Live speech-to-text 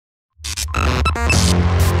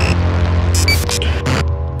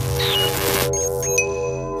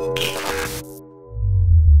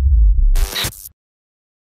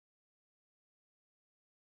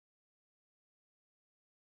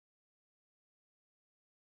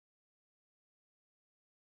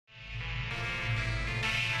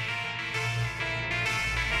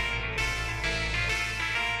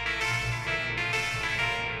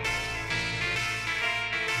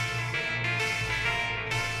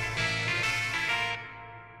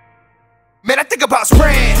Man, I think about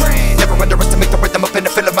spring. Never underestimate the rhythm up in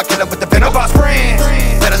the feeling. My killer with the venom about spring.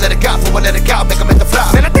 Better let it go, for let it go, make him hit the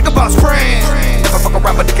flop. Man, I think about spring. Never fuck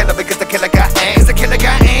around with the killer because the killer got aim. Cause the killer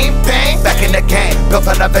got aim, bang. Back in the game,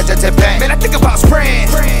 built on a vegetative bang. Man, I think about spring.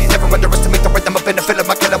 Never underestimate the rhythm up in the feeling.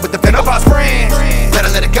 My killer with the venom about spring.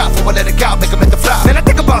 Better let it go, for let it go, make him hit the flop. Man, I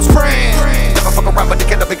think about spring. Never fuck around with the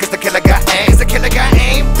killer because the killer got aim. Cause the killer got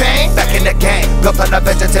aim, bang. Back in the game, built on a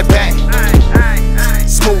vegetative bang.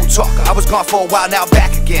 Smooth talker, I was gone for a while, now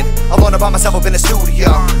back again. Alone by myself up in the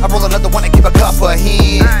studio. I roll another one and keep a cup of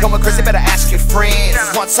him. Going crazy, better ask your friends.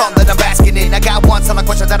 One song that I'm asking in. I got one song, like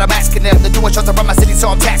questions that I'm asking them. They're doing shows around my city,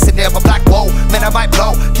 so I'm taxing them. I'm like, whoa, man, I might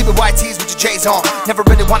blow. Keep it white tees with your J's on. Never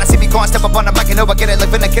really wanna see me go and step up on the mic and know I get it.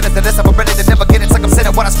 Like, finna get it to this, I'm ready to never get it. It's like I'm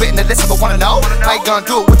sitting when I'm spitting to listen, but wanna know how you gonna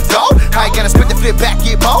do it with the dough? How you gonna spit the flip back,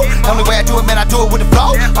 get more? Only way I do it, man, I do it with the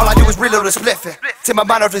flow. All I do is reload the spliffing. Take my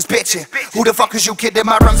mind off this bitching. Who the fuck is you kidding?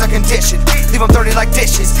 My rhymes are conditioned. Leave them dirty like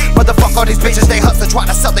dishes. Motherfuck all these bitches, they hustle, trying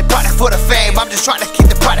to sell their product for the fame. I'm just trying to keep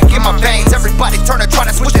the product in my veins. Everybody turning, trying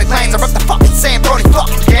to switch their lanes. I rep the fucking same Brody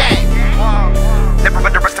fucking game. Never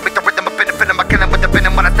underestimate the rhythm up in the feeling. I'm killing with the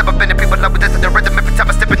venom when I step up in it. People love with this and the rhythm every time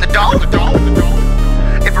I step in the door.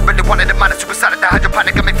 If I really wanted to mind, it's suicide at the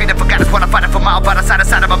hydroponic. Got me feeling forgot it's what I'm fighting for my out of sight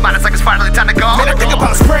of my mind. It's like it's finally time to go. Man, I think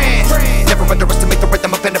about spring. Never underestimate the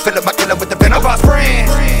rhythm up in the feeling. I'm killing with the venom about spring.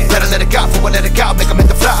 Better let it go, for let it go, make him hit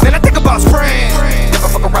the flop. Man, I think about spring. Never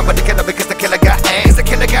fuck around with the killer because the killer got aim. Cause the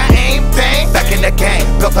killer got aim, bang. Back in the game,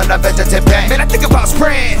 built on a vegetative bang. Man, I think about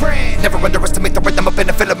spring. Never underestimate the rhythm up in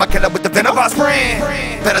the feeling. My killer with the venom about spring.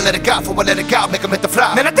 Better let it go, for let it go, make him hit the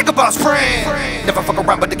flop. Man, I think about spring. Never fuck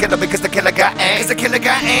around with the killer because the killer got aim. Cause the killer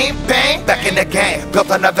got aim, bang. Back in the game,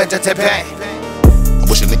 built on a vegetative bang. I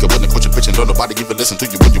wish a nigga wouldn't quit your bitch and don't nobody even listen to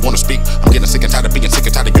you when you wanna speak. I'm getting sick and tired of being sick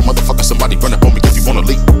and tired of you motherfuckers. Somebody run up on me if you wanna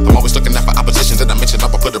leave. I'm always looking out for oppositions that I mentioned.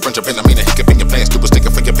 I will put a wrench up in. I mean, he could be your plans. Do a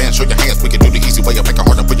sticker for your band. Show your hands. We can do the easy way. I make it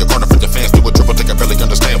harder for your corner for your fans. Do a triple take. I barely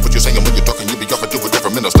understand what you're saying when you're talking. You be off and do a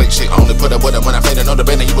different mental state shit. I only put up with it when I faded on the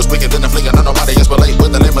band and you was wicked in the fleeing. I know nobody is relate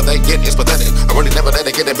with the lemon they get. It's pathetic. I really never let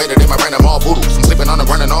it get embedded in my brain. I'm all voodoo. From sleeping on the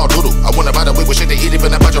ground and all doodle. I wonder about the way we shit to eat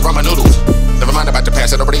even a bunch of ramen noodles. Never mind about the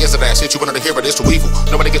past. It already is the last shit. You wanted to hear it is too evil.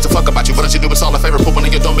 Nobody gives a fuck about you. What don't you do? It's all a favor. Put one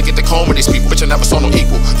in your dome and get the comb with these people. Bitch, I never saw no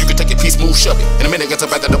equal. You can take your piece, move, shove it. In a minute, get to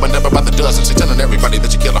back that up and never about the dozens. So telling everybody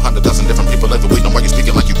that you kill 100 dozen different people every week. Know why you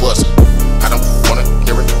speaking like you was. I don't wanna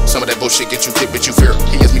hear it. Some of that bullshit get you hit, but you fear it.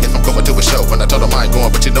 He asked me if I'm going to a show. When I told him I ain't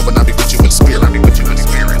going, but you know when I be with you in spirit. I be with you in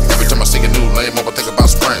spirit. Every time I see a new lame, I think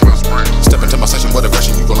about spring.